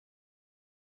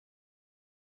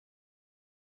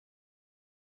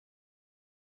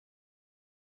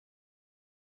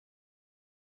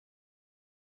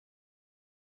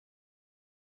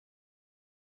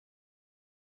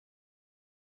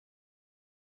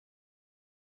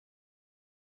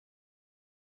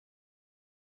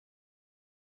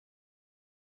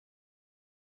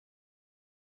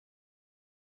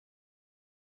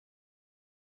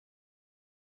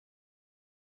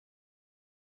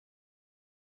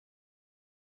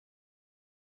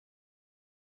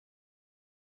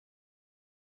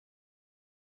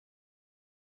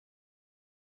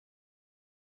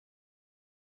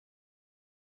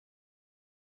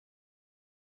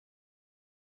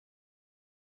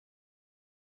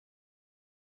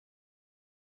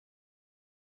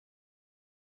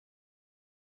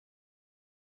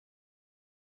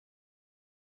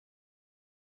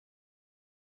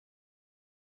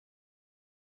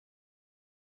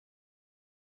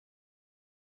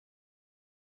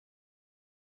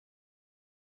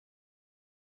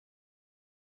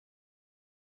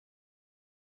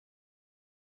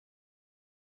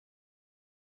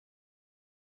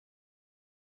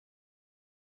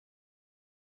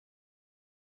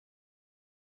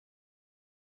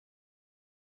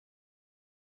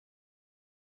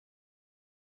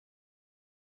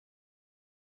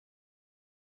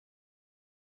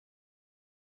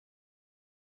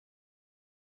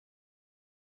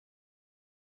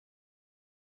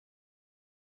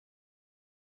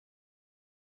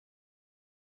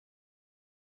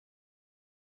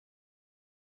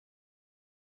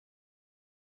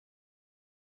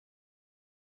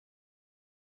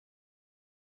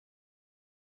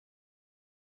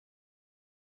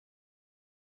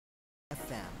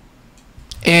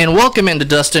And welcome into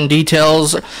Dustin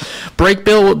Details,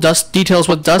 Brakebill Details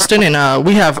with Dustin, and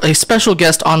we have a special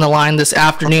guest on the line this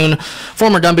afternoon,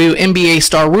 former WNBA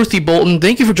star Ruthie Bolton.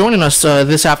 Thank you for joining us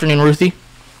this afternoon, Ruthie.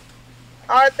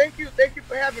 All right, thank you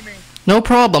for having me. No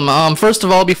problem. First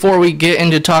of all, before we get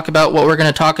into talk about what we're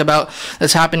going to talk about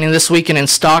that's happening this weekend in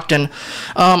Stockton,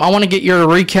 I want to get your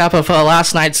recap of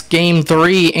last night's Game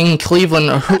 3 in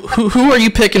Cleveland. Who are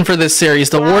you picking for this series,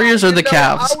 the Warriors or the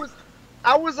Cavs?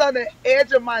 I was on the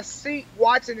edge of my seat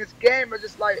watching this game. I was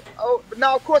just like, oh, but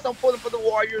now of course I'm pulling for the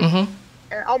Warriors. Mm-hmm.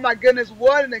 And oh my goodness,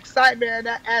 what an excitement!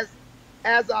 And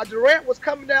as Durant was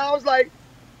coming down, I was like,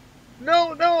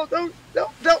 no,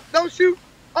 don't shoot.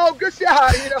 Oh, good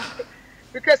shot, you know.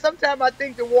 Because sometimes I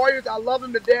think the Warriors, I love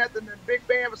them to death and they're a big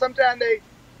fan, but sometimes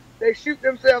they shoot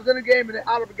themselves in the game and they're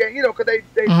out of the game, you know, because they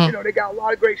Mm-hmm. you know, they got a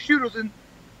lot of great shooters.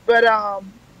 But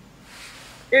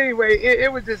anyway,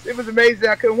 it was amazing.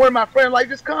 One of my friends like,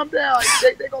 just calm down.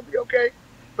 They're gonna be okay.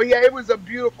 But yeah, it was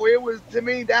to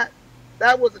me that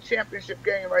was a championship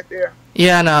game right there.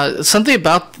 Yeah, and something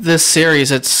about this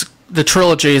series, it's the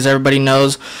trilogy, as everybody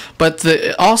knows, but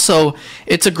also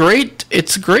it's a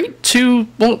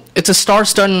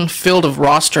star-studded field of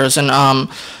rosters, and I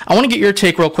want to get your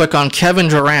take real quick on Kevin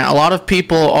Durant. A lot of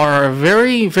people are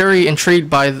very, very intrigued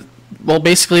by, well,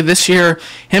 basically this year,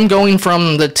 him going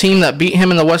from the team that beat him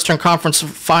in the Western Conference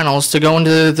Finals to going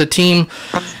to the team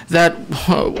that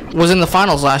was in the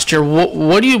finals last year.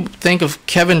 What do you think of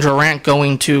Kevin Durant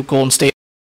going to Golden State?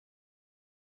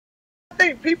 I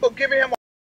think people giving him,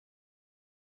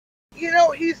 you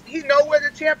know, he know where the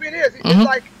champion is. It's Mm-hmm.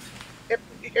 like,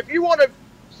 if you want to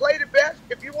play the best,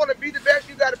 if you want to be the best,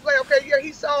 you got to play. Okay, yeah,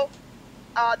 he saw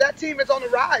that team is on the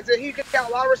rise, and he got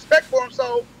a lot of respect for him.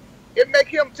 So it make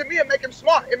him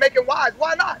smart. It make him wise.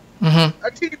 Why not? Mm-hmm. A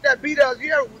team that beat us,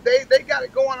 yeah, they got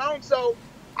it going on. So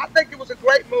I think it was a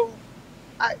great move.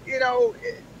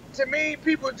 To me,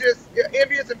 people just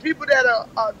envious, and people that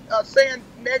are saying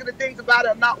negative things about it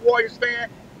are not Warriors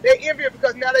fans. They envy it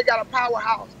because now they got a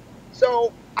powerhouse.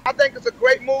 So I think it's a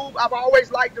great move. I've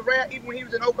always liked Durant, even when he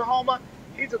was in Oklahoma.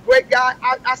 He's a great guy.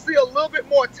 I see a little bit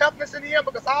more toughness in him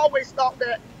because I always thought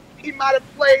that he might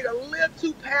have played a little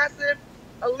too passive,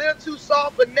 a little too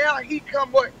soft, but now he's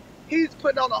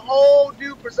putting on a whole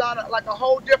new persona, like a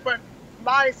whole different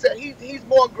mindset. He's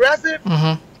more aggressive.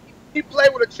 Mm-hmm. He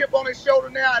played with a chip on his shoulder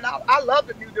now, and I love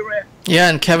the new Durant. Yeah,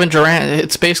 and Kevin Durant,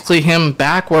 it's basically him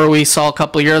back where we saw a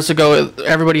couple of years ago.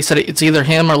 Everybody said it's either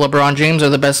him or LeBron James are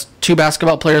the best two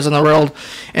basketball players in the world,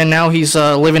 and now he's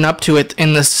living up to it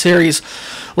in this series.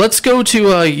 Let's go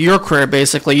to your career,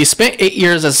 basically. You spent 8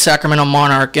 years as a Sacramento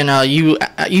Monarch, and you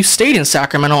stayed in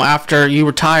Sacramento after you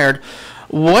retired.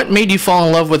 What made you fall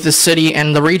in love with this city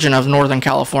and the region of Northern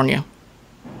California?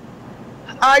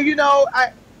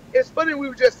 It's funny, we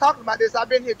were just talking about this. I've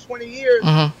been here 20 years,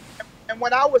 Mm-hmm. and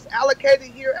when I was allocated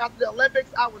here after the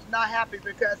Olympics, I was not happy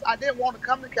because I didn't want to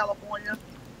come to California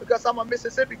because I'm a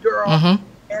Mississippi girl, Mm-hmm.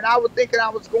 and I was thinking I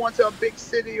was going to a big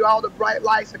city, all the bright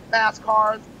lights and fast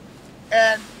cars.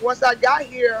 And once I got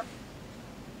here,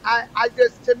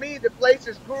 to me, the place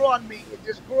just grew on me. It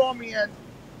just grew on me, and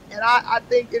I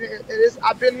think it is.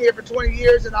 I've been here for 20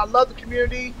 years, and I love the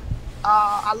community.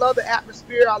 I love the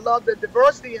atmosphere. I love the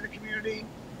diversity in the community.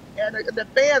 And the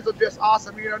fans are just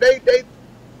awesome. You know,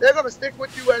 they're gonna stick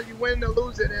with you whether you win or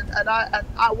lose it. And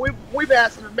we've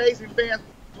had some amazing fans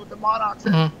with the Monarchs.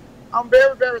 And Mm-hmm. I'm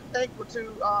very, very thankful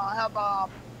to have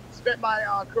spent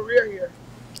my career here.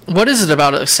 What is it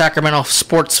about a Sacramento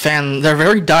sports fan? They're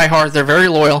very diehard. They're very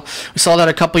loyal. We saw that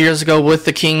a couple years ago with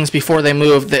the Kings before they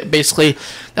moved. That basically,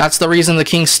 that's the reason the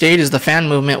Kings stayed, is the fan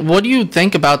movement. What do you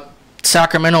think about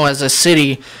Sacramento as a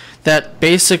city that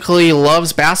basically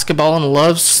loves basketball and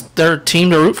loves their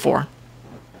team to root for?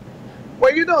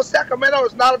 Well, you know, Sacramento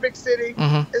is not a big city.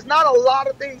 Mm-hmm. There's not a lot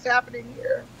of things happening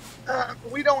here.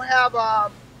 We don't have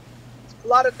a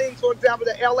lot of things, for example,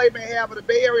 that LA may have or the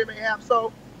Bay Area may have.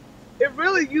 So it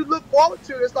really, you look forward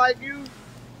to it. It's like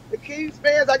the Kings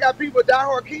fans, I got people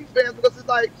diehard Kings fans because it's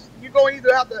like you're going to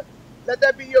either have to let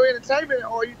that be your entertainment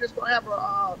or you're just going to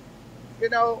have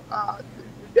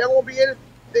there won't be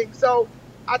anything. So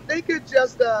I think it's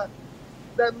just the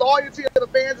loyalty of the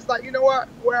fans. It's like, you know what,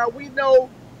 where we know,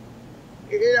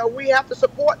 you know, we have to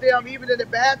support them even in the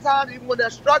bad times, even when they're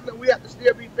struggling, we have to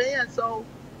still be fans. So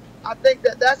I think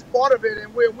that's part of it,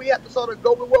 and we have to sort of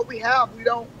go with what we have. We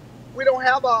don't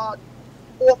have 4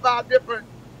 or 5 different,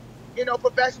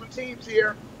 professional teams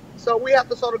here, so we have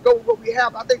to sort of go with what we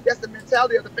have. I think that's the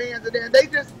mentality of the fans, and then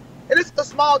and it's a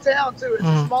small town too. It's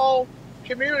a small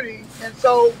community, and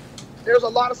so there's a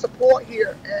lot of support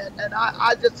here, and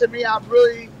I just, to me, I'm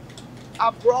really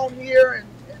I've grown here, and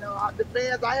the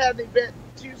fans. I had an event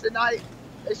Tuesday night.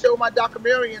 They showed my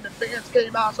documentary, and the fans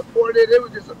came out and supported it. It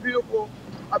was just a beautiful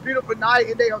night,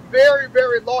 and they are very,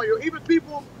 very loyal. Even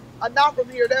people are not from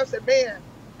here. They'll say, "Man,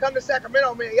 come to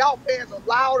Sacramento, man. Y'all fans are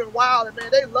loud and wild, and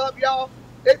man, they love y'all.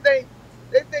 They think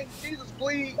Jesus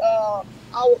bleed our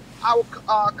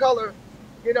color,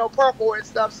 purple and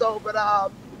stuff." So, but I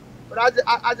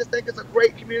just think it's a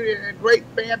great community and a great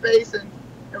fan base, and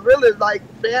really like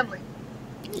family.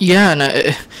 Yeah,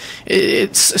 and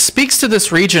it speaks to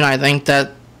this region, I think,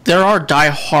 that there are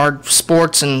die-hard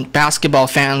sports and basketball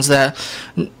fans that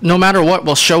no matter what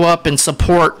will show up and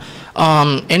support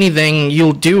anything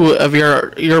you'll do of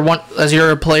your one as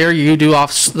you're a player. You do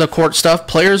off the court stuff.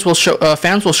 Fans will show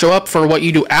up for what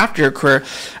you do after your career.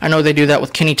 I know they do that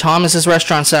with Kenny Thomas's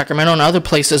restaurant in Sacramento, and other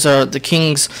places, the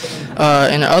Kings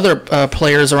and other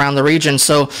players around the region.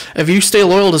 So if you stay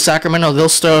loyal to Sacramento, they'll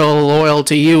stay loyal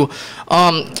to you.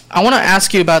 I want to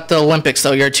ask you about the Olympics,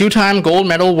 though. You're a two-time gold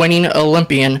medal winning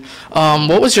Olympian.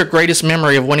 What was your greatest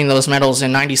memory of winning those medals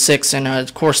in '96 and,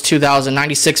 of course, 2000?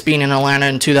 '96 being in Atlanta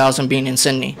and 2000 being in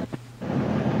Sydney.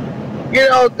 It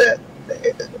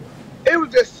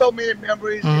was just so many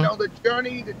memories. Mm-hmm. The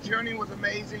journey was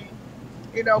amazing.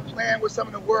 Playing with some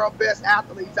of the world's best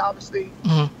athletes, obviously,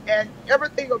 Mm-hmm. and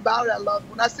everything about it I loved.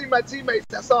 When I see my teammates,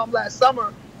 I saw them last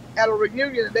summer at a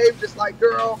reunion, and they were just like,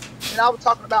 "Girl," and I was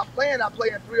talking about playing. I play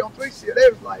in 3-on-3 shit. They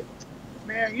was like,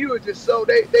 "Man, you were just so."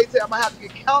 They said I'm gonna have to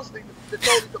get counseling to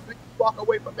totally walk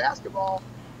away from basketball.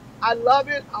 I love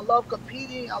it. I love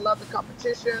competing. I love the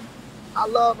competition. I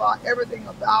love everything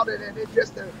about it, and it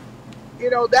just,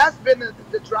 that's been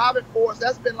the driving force.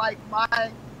 That's been like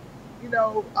my,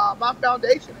 my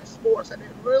foundation in sports, and it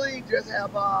really just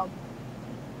have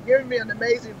given me an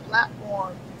amazing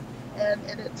platform, and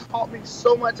it taught me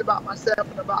so much about myself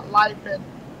and about life, and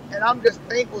I'm just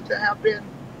thankful to have been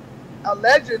a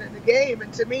legend in the game.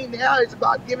 And to me now, it's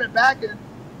about giving back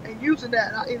and using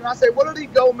that. I say, what are these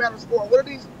gold medals for? What are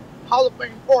these Hall of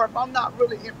Fame for if I'm not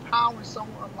really empowering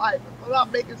someone's life? If I'm not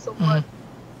making someone,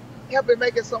 helping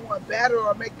making someone better,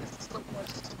 or making someone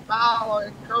smile, or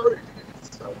encouraging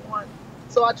someone.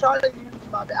 So I try to use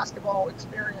my basketball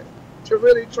experience to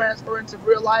really transfer into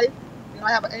real life.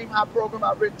 I have an Aim High program.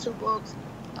 I've written 2 books.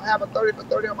 I have a 30 for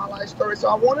 30 on my life story. So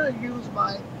I want to use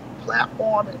my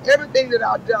platform and everything that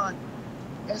I've done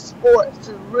in sports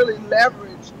to really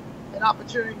leverage an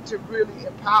opportunity to really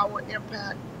empower,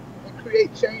 impact, and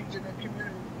create change in the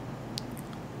community.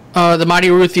 The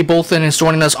mighty Ruthie Bolton is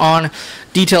joining us on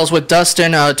Details with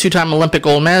Dustin, two-time Olympic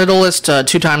gold medalist,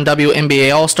 two-time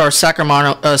WNBA All-Star,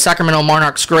 Sacramento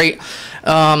Monarchs great.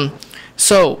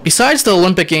 So, besides the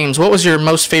Olympic Games, what was your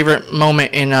most favorite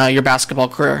moment in your basketball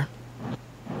career?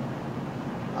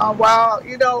 I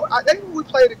think when we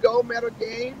played the gold medal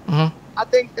game, Mm-hmm. I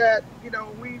think that,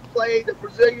 we played the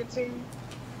Brazilian team,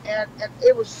 and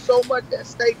it was so much at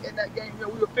stake in that game. We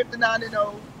were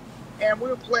 59-0, and we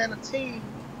were playing a team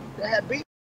that had beaten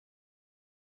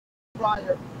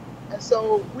prior. And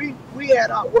so we had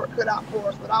our work cut out for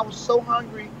us, but I was so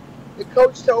hungry. The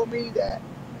coach told me that,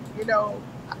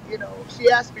 she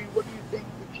asked me, what do you think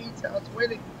the key to us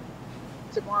winning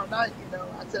tomorrow night?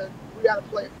 I said, we got to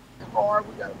play hard.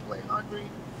 We got to play hungry.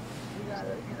 We got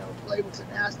to, play with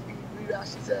tenacity.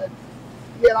 She said,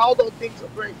 yeah, all those things are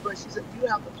great, but she said, you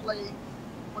have to play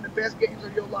one of the best games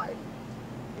of your life.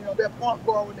 That point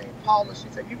guard named Paula, she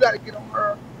said, you got to get on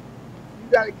her. You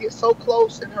got to get so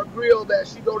close in her grill that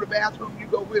she go to the bathroom, you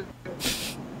go with her.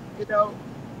 If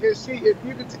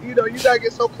you could, you got to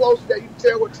get so close that you can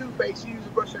tell with Two-Face, she uses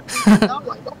to brush her teeth. And I'm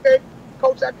like, okay,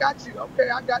 coach, I got you. Okay,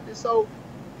 I got this. So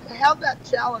to have that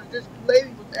challenge, this lady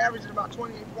was averaging about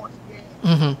 28 points a game.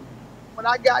 Mm-hmm. When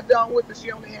I got done with her,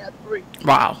 she only had 3.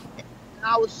 Wow. And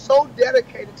I was so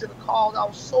dedicated to the cause. I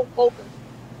was so focused.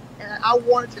 And I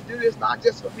wanted to do this not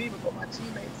just for me, but for my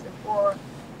teammates and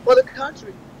for the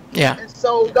country. Yeah. And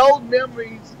so those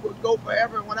memories will go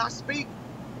forever. And when I speak,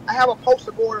 I have a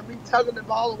poster board of me tugging the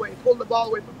ball away, pulling the ball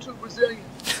away from 2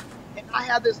 Brazilians. And I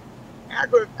have this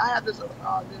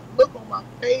look on my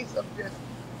face of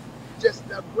just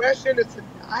the aggression.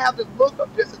 I have this look of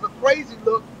it's a crazy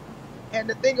look. And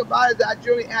the thing about it is that I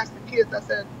generally ask the kids, I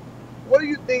said, what do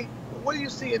you think, what do you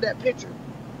see in that picture?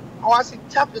 Oh, I see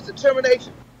toughness,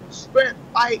 determination, strength,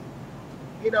 fight.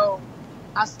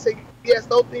 I say, yes,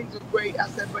 those things are great. I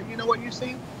said, but you know what you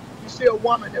see? You see a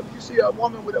woman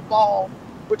with a ball.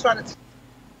 We're trying to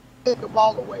take the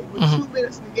ball away with 2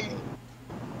 minutes in the game.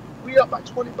 We up by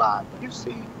 25. But you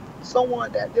see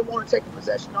someone that didn't want to take the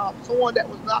possession off, someone that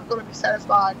was not going to be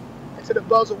satisfied until the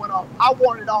buzzer went off. I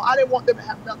wanted it all. I didn't want them to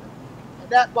have nothing. And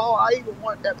that ball, I even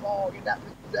wanted that ball in that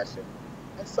possession.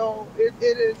 And so it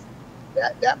is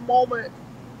that moment,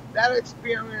 that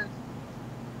experience,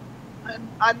 and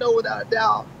I know without a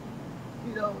doubt,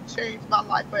 changed my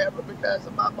life forever because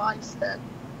of my mindset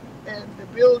and the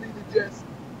ability to just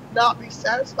not be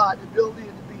satisfied, the ability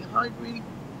to be hungry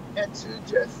and to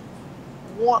just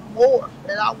want more.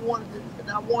 And I wanted it, and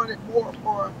I wanted more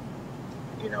for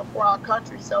our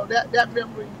country. So that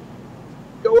memory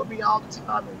go with me all the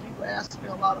time, and people ask me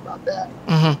a lot about that.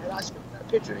 Mm-hmm. And I show that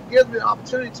picture. It gives me an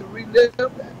opportunity to relive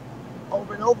that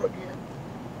over and over again.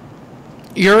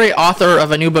 You're a author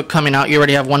of a new book coming out. You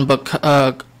already have one book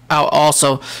out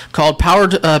also called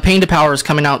Pain to Power is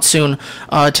coming out soon.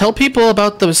 Tell people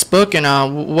about this book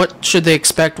and what should they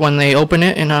expect when they open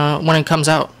it and when it comes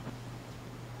out.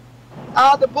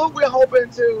 The book we're hoping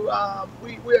to,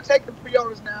 we are taking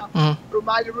pre-orders now through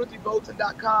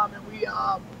MightyRuthieBolton.com, and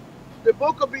the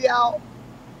book will be out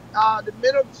the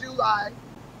middle of July,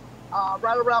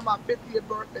 right around my 50th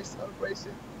birthday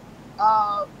celebration.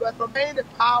 But from Pain to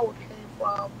Power came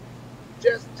from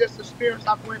just the experience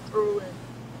I've went through and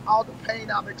all the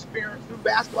pain I've experienced through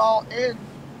basketball and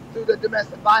through the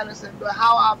domestic violence, and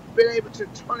how I've been able to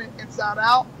turn it inside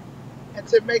out and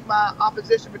to make my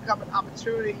opposition become an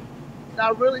opportunity. And I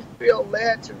really feel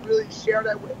led to really share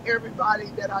that with everybody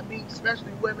that I meet,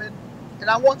 especially women. And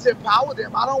I want to empower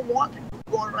them. I don't want people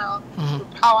going around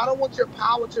with power. I don't want your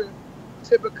power to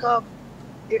become,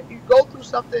 if you go through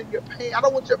something, your pain, I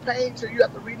don't want your pain to you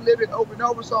have to relive it over and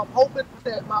over. So I'm hoping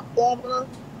that my formula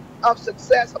of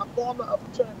success, my formula of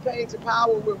turning pain to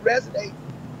power will resonate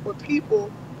with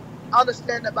people,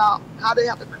 understand about how they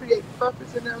have to create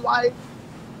purpose in their life,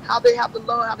 how they have to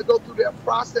learn how to go through their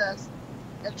process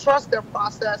and trust their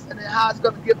process, and then how it's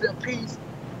going to give them peace.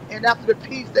 And after the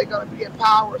peace, they're going to be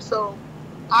empowered. So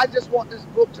I just want this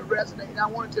book to resonate. I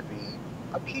want it to be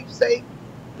a keepsake.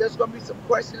 There's going to be some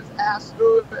questions asked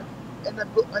through it in the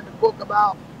book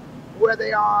about where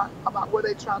they are, about where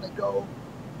they're trying to go.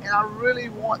 And I really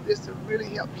want this to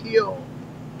really help heal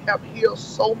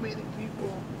so many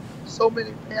people, so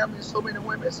many families, so many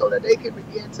women, so that they can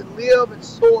begin to live and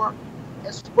soar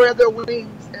and spread their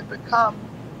wings and become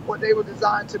what they were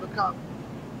designed to become.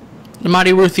 The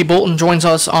mighty Ruthie Bolton joins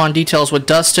us on Details with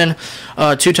Dustin,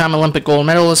 two-time Olympic gold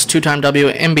medalist, two-time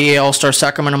WNBA All-Star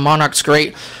Sacramento Monarchs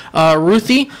great.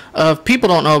 Ruthie, if people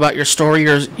don't know about your story,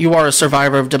 you are a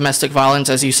survivor of domestic violence,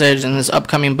 as you said in this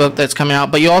upcoming book that's coming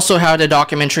out, but you also had a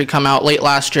documentary come out late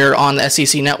last year on the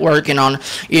SEC Network and on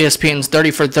ESPN's 30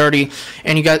 for 30,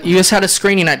 and you just had a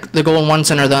screening at the Golden One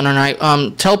Center the other night.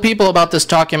 Tell people about this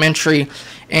documentary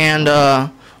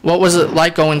and what was it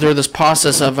like going through this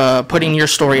process of putting your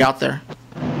story out there?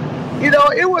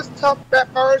 It was tough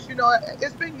at first.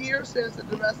 It's been years since the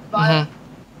domestic violence.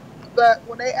 But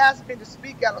when they asked me to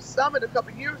speak at a summit a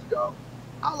couple years ago,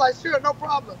 I was like, sure, no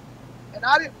problem. And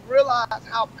I didn't realize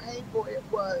how painful it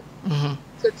was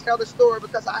to tell the story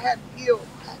because I hadn't healed.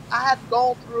 I hadn't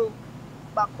gone through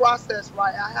my process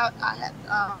right. I had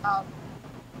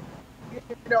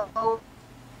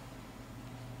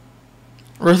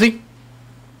Ruthie?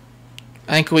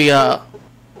 I think we go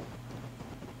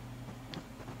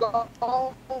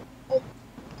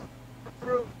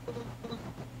through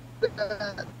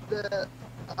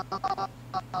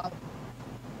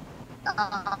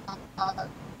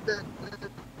the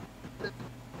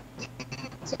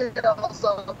details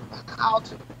of how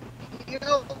to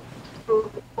heal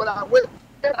through what I went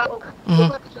through. I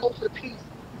went close to peace.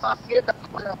 And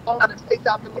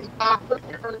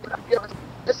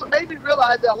so it made me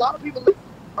realize that a lot of people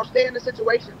are staying in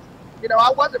situations.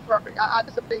 I wasn't perfect. I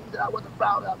did some things that I wasn't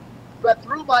proud of. But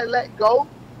through my let go,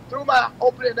 through my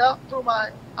opening up, through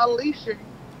my unleashing,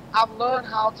 I've learned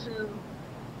how to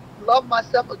love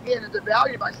myself again and to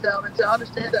value myself and to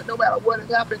understand that no matter what has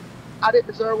happened, I didn't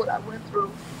deserve what I went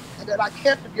through, and that I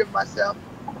can forgive myself,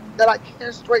 that I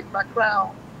can straighten my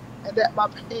crown, and that my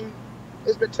pain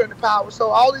has been turned to power. So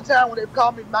all the time when they've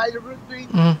called me Mighty Ruthie,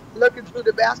 looking through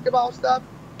the basketball stuff,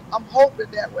 I'm hoping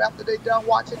that after they're done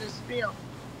watching this film,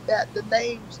 that the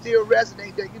name still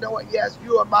resonates, that, you know what, yes,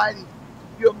 you are mighty.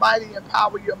 You're mighty in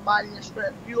power. You're mighty in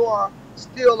strength. You are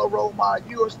still a role model.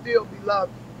 You are still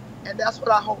beloved. And that's what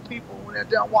I hope people, when they're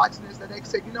done watching this, that they can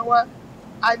say, you know what,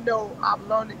 I know I've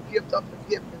learned the gift of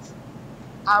forgiveness.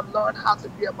 I've learned how to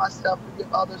forgive myself,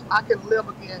 forgive others. I can live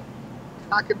again.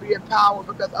 I can be empowered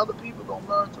because other people are going to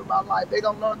learn through my life. They're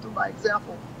going to learn through my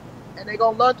example. And they're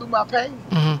going to learn through my pain.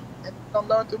 And they're going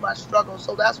to learn through my struggle.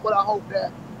 So that's what I hope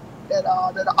that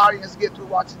the audience get through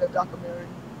watching the documentary.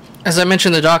 As I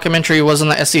mentioned, the documentary was on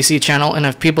the SEC channel, and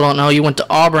if people don't know, you went to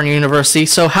Auburn University.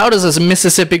 So how does this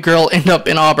Mississippi girl end up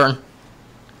in Auburn?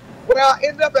 Well, I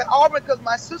ended up at Auburn because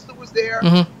my sister was there,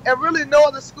 and really no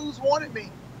other schools wanted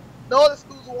me. No other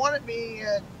schools wanted me,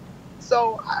 and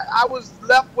so I was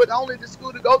left with only the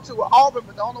school to go to, Auburn.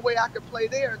 But the only way I could play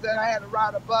there is that I had to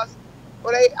ride a bus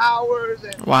for 8 hours.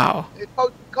 And wow.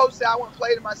 Coach said I wouldn't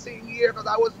play in my senior year because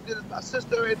I wasn't good as my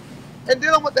sister, and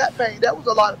dealing with that pain, that was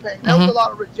a lot of pain. That was a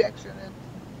lot of rejection,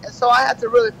 and so I had to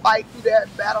really fight through that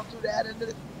and battle through that. And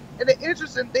the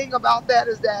interesting thing about that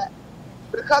is that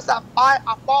because I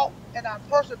fought and I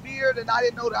persevered, and I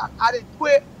didn't know that I didn't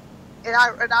quit, and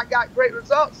I got great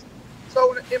results.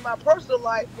 So in my personal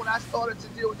life, when I started to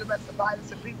deal with domestic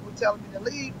violence and people were telling me to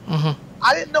leave,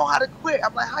 I didn't know how to quit.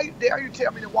 I'm like, how you dare you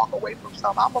tell me to walk away from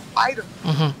something? I'm a fighter.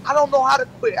 I don't know how to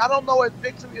quit. I don't know if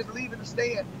victory is leaving the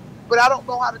stand, but I don't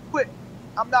know how to quit.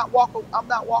 I'm not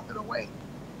walking away,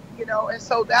 you know. And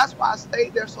so that's why I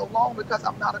stayed there so long, because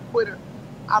I'm not a quitter.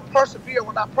 I persevere.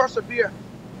 When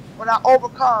I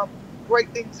overcome, great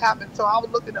things happen. So I was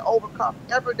looking to overcome.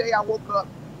 Every day I woke up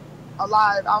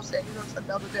alive, I was saying, you know, it's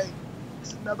another day.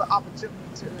 It's another opportunity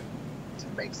to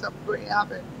make something great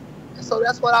happen. And so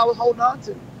that's what I was holding on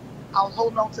to. I was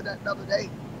holding on to that another day.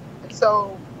 And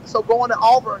so going to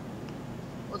Auburn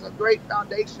was a great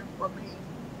foundation for me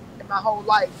in my whole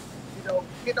life. You know,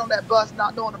 getting on that bus,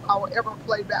 not knowing if I would ever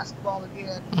play basketball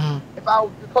again.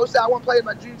 The coach said I wouldn't play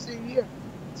my senior year.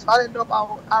 So I didn't know if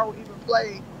I would even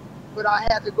play, but I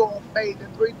had to go on faith.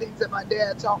 And 3 things that my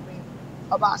dad taught me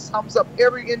about sums up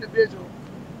every individual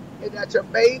is that your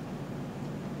faith,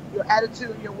 your attitude,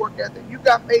 and your work ethic. You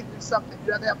got faith in something.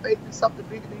 You have to have faith in something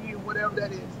bigger than you, whatever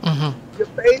that is. Your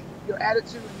faith, your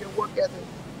attitude, and your work ethic.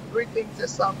 3 things that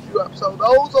sums you up. So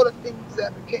those are the things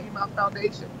that became my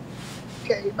foundation,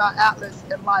 became my atlas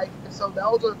in life. And so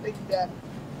those are the things that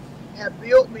have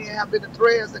built me and have been the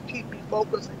threads that keep me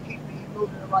focused and keep me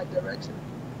moving in the right direction.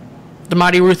 The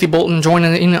mighty Ruthie Bolton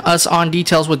joining us on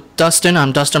Details with Dustin.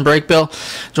 I'm Dustin Brakebill,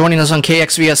 joining us on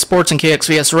KXVS Sports and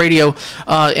KXVS Radio.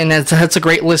 And that's a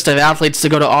great list of athletes to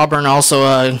go to Auburn.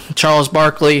 Also, Charles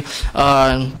Barkley,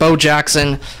 Bo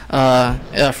Jackson,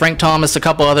 Frank Thomas, a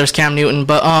couple others, Cam Newton.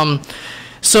 But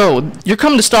so you're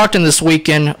coming to Stockton this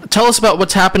weekend. Tell us about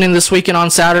what's happening this weekend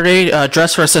on Saturday,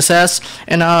 Dress for Success,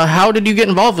 and how did you get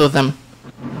involved with them?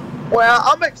 Well,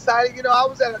 I'm excited. You know, I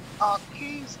was at a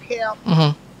Kings camp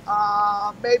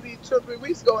maybe 2 or 3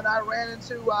 weeks ago, and I ran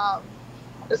into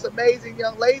this amazing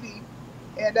young lady,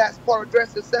 and that's part of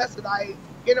Dress Success. And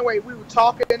anyway, we were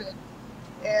talking,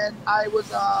 and I was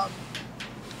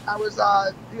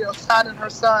you know, signing her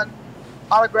son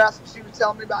autographs, and she was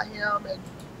telling me about him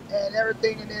and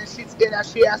everything. And then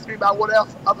she asked me about what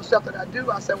else, other stuff that I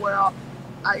do. I said, well,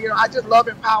 I just love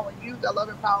empowering youth. I love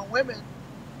empowering women.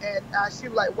 And she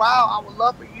was like, wow, I would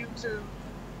love for you to,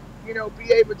 you know,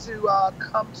 be able to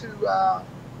come to,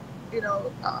 you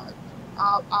know,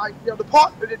 the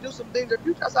department to do some things in the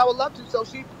future. I said, I would love to. So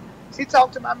she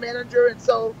talked to my manager, and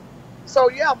so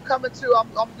yeah, I'm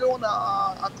doing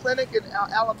a clinic in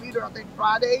Alameda, I think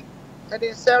Friday, and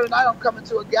then Saturday night I'm coming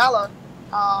to a gala,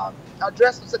 a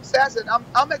Dress for Success, and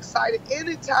I'm excited.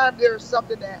 Anytime there's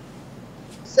something that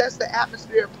sets the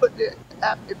atmosphere, put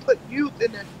youth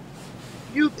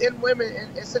in women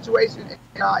in situations in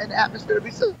the atmosphere to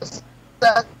be successful.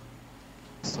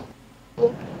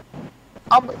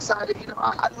 I'm excited. You know,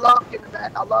 I love giving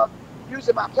back. I love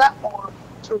using my platform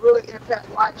to really impact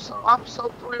life. So I'm so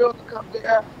thrilled to come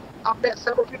there. I've met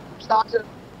several people from Stockton,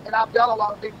 and I've done a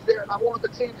lot of things there, and I want the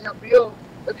team to help build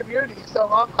the community. So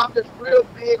I'm just real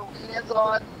big on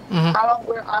hands-on.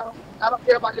 I don't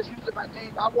care about just using my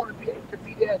name. I want to be able to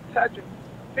be there and touch and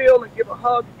feel and give a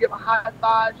hug and give a high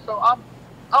five. So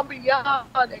I'm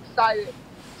beyond excited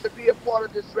to be a part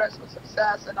of this Dress for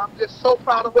Success, and I'm just so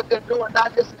proud of what they're doing,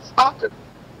 not just in Stockton,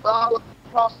 but all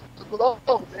across the globe.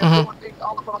 They're doing things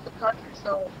all across the country.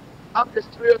 So I'm just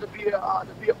thrilled to be a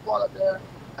part of their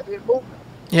movement.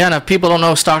 Yeah, and if people don't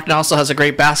know, Stockton also has a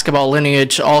great basketball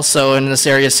lineage also in this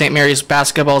area. St. Mary's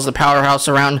basketball is the powerhouse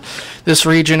around this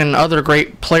region, and other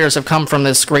great players have come from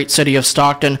this great city of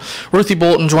Stockton. Ruthie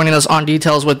Bolton joining us on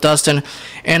Details with Dustin.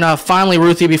 And finally,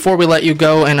 Ruthie, before we let you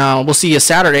go, and we'll see you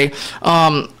Saturday, I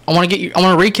want to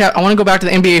recap. I want to go back to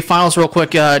the NBA Finals real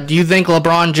quick. Do you think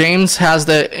LeBron James has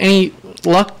any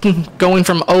luck going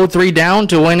from 0-3 down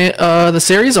to win the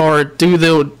series, or do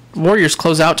the Warriors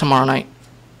close out tomorrow night?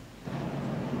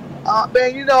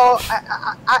 Man, you know,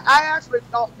 I actually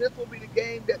thought this would be the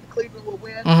game that Cleveland would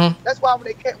win. That's why when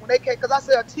they came, because I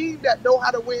said a team that know how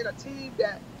to win, a team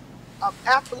that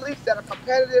athletes that are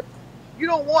competitive, you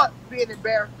don't want being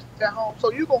embarrassed at home.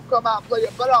 So you're gonna come out and play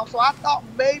your butt off. So I thought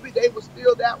maybe they would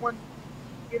steal that one,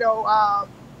 you know,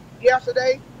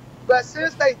 yesterday. But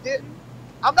since they didn't,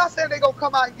 I'm not saying they're going to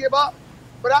come out and give up,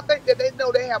 but I think that they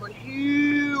know they have a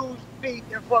huge feat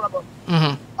in front of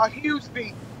them. A huge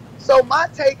feat. So my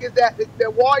take is that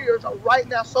the Warriors are right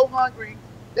now so hungry.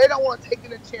 They don't want to take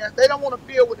any chance. They don't want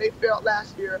to feel what they felt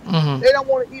last year. They don't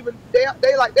want to even. They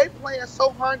playing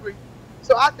so hungry.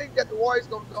 So I think that the Warriors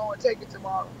going to go and take it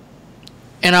tomorrow.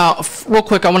 And real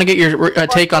quick, I want to get your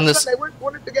take on this. Sunday.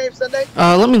 When is the game Sunday?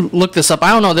 Let me look this up. I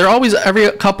don't know. They're always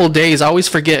every couple days. I always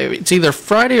forget. It's either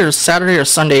Friday or Saturday or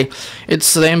Sunday.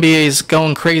 It's the NBA's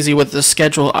going crazy with the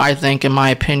schedule, I think, in my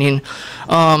opinion.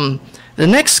 The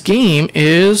next game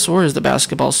is, where is the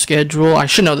basketball schedule? I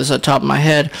should know this at the top of my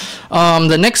head.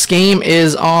 The next game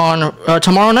is on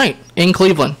tomorrow night in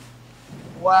Cleveland.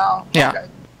 Wow. Yeah. Okay.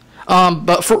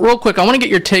 But real quick, I want to get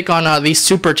your take on these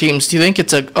super teams. Do you think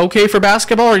it's okay for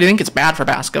basketball, or do you think it's bad for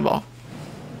basketball?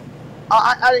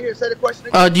 I didn't hear. Say the question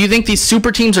again. Do you think these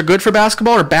super teams are good for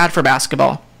basketball or bad for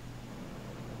basketball?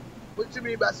 What do you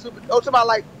mean by super? Oh, talking about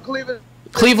like Cleveland.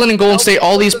 Cleveland and Golden State,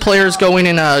 all these players going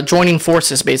and joining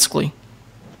forces, basically.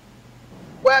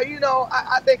 Well, you know,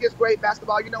 I think it's great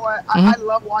basketball. You know what? I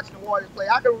love watching the Warriors play.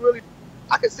 I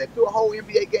can sit through a whole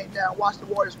NBA game now and watch the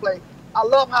Warriors play. I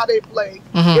love how they play.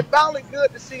 It's finally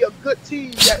good to see a good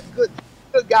team that's good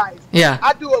guys. Yeah.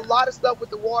 I do a lot of stuff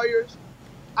with the Warriors.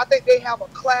 I think they have a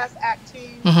class act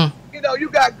team. You know, you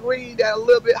got Green that a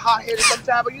little bit hot-headed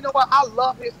sometimes, but you know what? I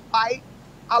love his fight.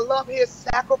 I love his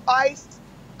sacrifice.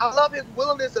 I love his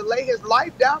willingness to lay his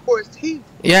life down for his team.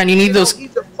 Yeah, and you need those.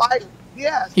 He's a fighter.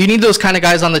 Yes. You need those kind of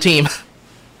guys on the team.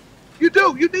 You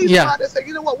do. You need somebody that say,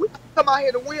 you know what, we come out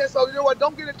here to win, so you know what,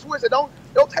 don't get it twisted. Don't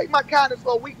take my kindness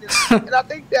for weakness. And I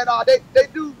think that they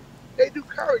do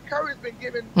Curry. Curry's been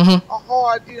given a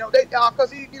hard, you know,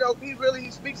 because he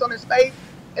really speaks on his faith.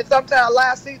 And sometimes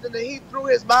last season he threw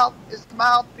his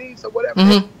mouthpiece or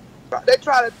whatever. They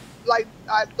try to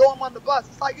throw him on the bus.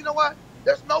 It's like, you know what,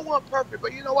 there's no one perfect,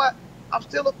 but you know what, I'm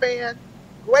still a fan.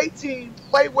 Great team,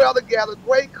 play well together,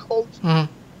 great coach. To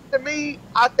me,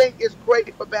 I think it's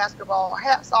great for basketball.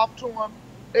 Hats off to them.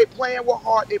 They playing with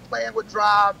heart. They playing with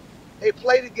drive. They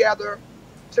play together.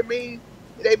 To me,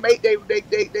 they make the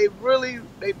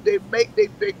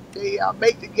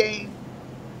game.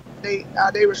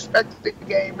 They respect the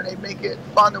game and they make it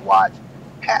fun to watch.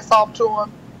 Hats off to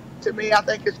them. To me, I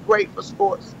think it's great for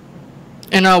sports.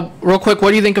 And real quick,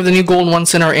 what do you think of the new Golden One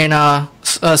Center in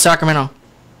Sacramento?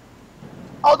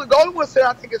 Oh, the Golden One Center,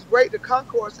 I think is great. The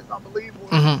concourse is unbelievable.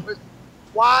 It's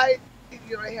wide.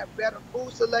 You know, they have better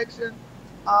food selection.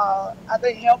 I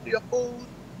think healthier food.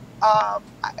 A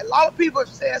lot of people have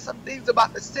said some things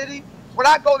about the city. When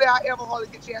I go there, I ever hardly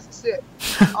get a chance to sit.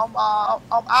 I'm out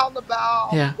and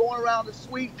about. I'm going around the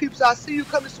suite. People say, I see you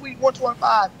come to Suite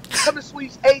 125. Come to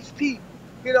Suites HP.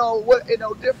 You know,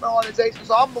 different organizations.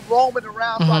 So I'm roaming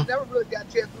around. So I never really got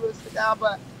a chance to really sit down.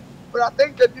 But I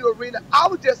think the new arena, I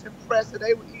was just impressed that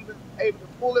they were even able to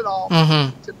pull it off,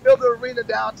 to build the arena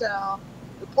downtown,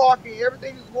 the parking,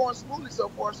 everything is going smoothly so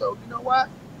far. So, you know what?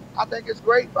 I think it's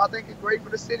great. I think it's great for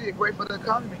the city and great for the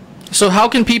economy. So how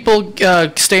can people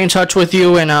stay in touch with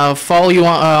you and follow you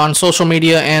on social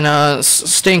media and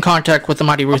stay in contact with the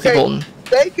Mighty Ruthie Bolton?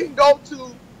 They can go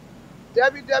to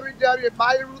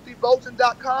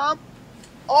www.mightyruthiebolton.com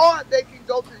or they can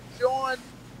go to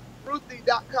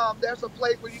joinruthie.com. There's a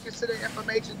place where you can send in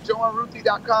information,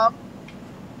 joinruthie.com.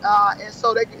 And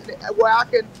so where I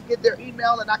can get their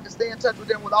email and I can stay in touch with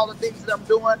them with all the things that I'm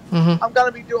doing. I'm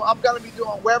gonna be doing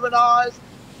webinars,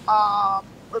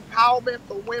 empowerment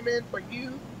for women, for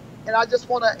youth, and I just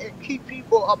want to keep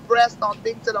people abreast on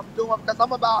things that I'm doing because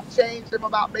I'm about change. I'm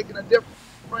about making a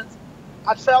difference.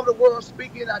 I travel the world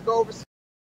speaking. I go overseas.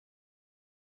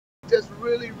 Just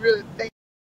really, really think.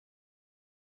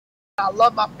 I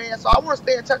love my fans, so I want to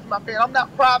stay in touch with my fans. I'm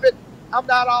not private. I'm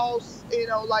not all,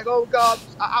 like, oh God.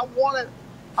 I want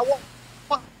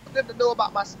them to know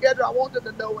about my schedule. I want them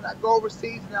to know when I go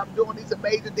overseas and I'm doing these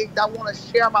amazing things. I want to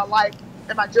share my life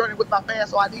and my journey with my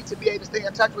fans, so I need to be able to stay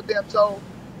in touch with them. So,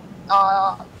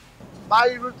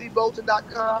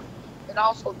 MightyRuthieBolton.com and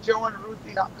also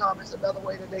JoinRuthie.com is another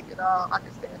way that I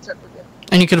can stay in touch with them.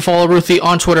 And you can follow Ruthie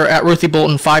on Twitter at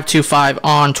RuthieBolton525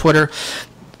 on Twitter.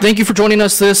 Thank you for joining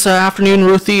us this afternoon,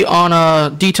 Ruthie,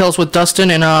 on Details with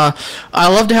Dustin. And I'd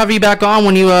love to have you back on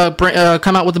when you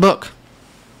come out with the book.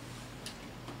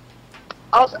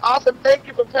 Awesome. Thank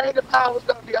you for Pain to Power. It's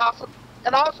going to be awesome.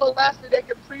 And also, lastly, they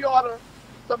can pre-order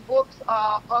some books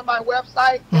on my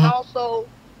website. And also,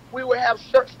 we will have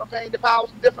shirts from Pain to Power,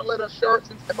 some different little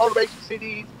shirts and motivation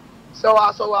CDs. So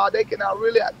they can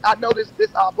really, I know this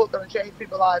book going to change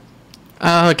people's lives.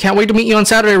 Can't wait to meet you on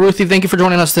Saturday, Ruthie. Thank you for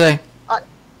joining us today.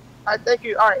 All right, thank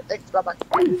you. All right, thanks.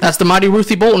 Bye-bye. That's the mighty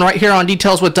Ruthie Bolton right here on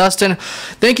Details with Dustin.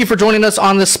 Thank you for joining us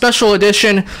on this special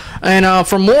edition. And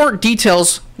for more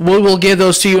details, we will give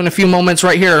those to you in a few moments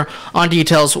right here on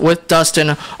Details with Dustin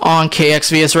on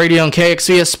KXVS Radio and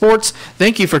KXVS Sports.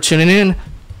 Thank you for tuning in.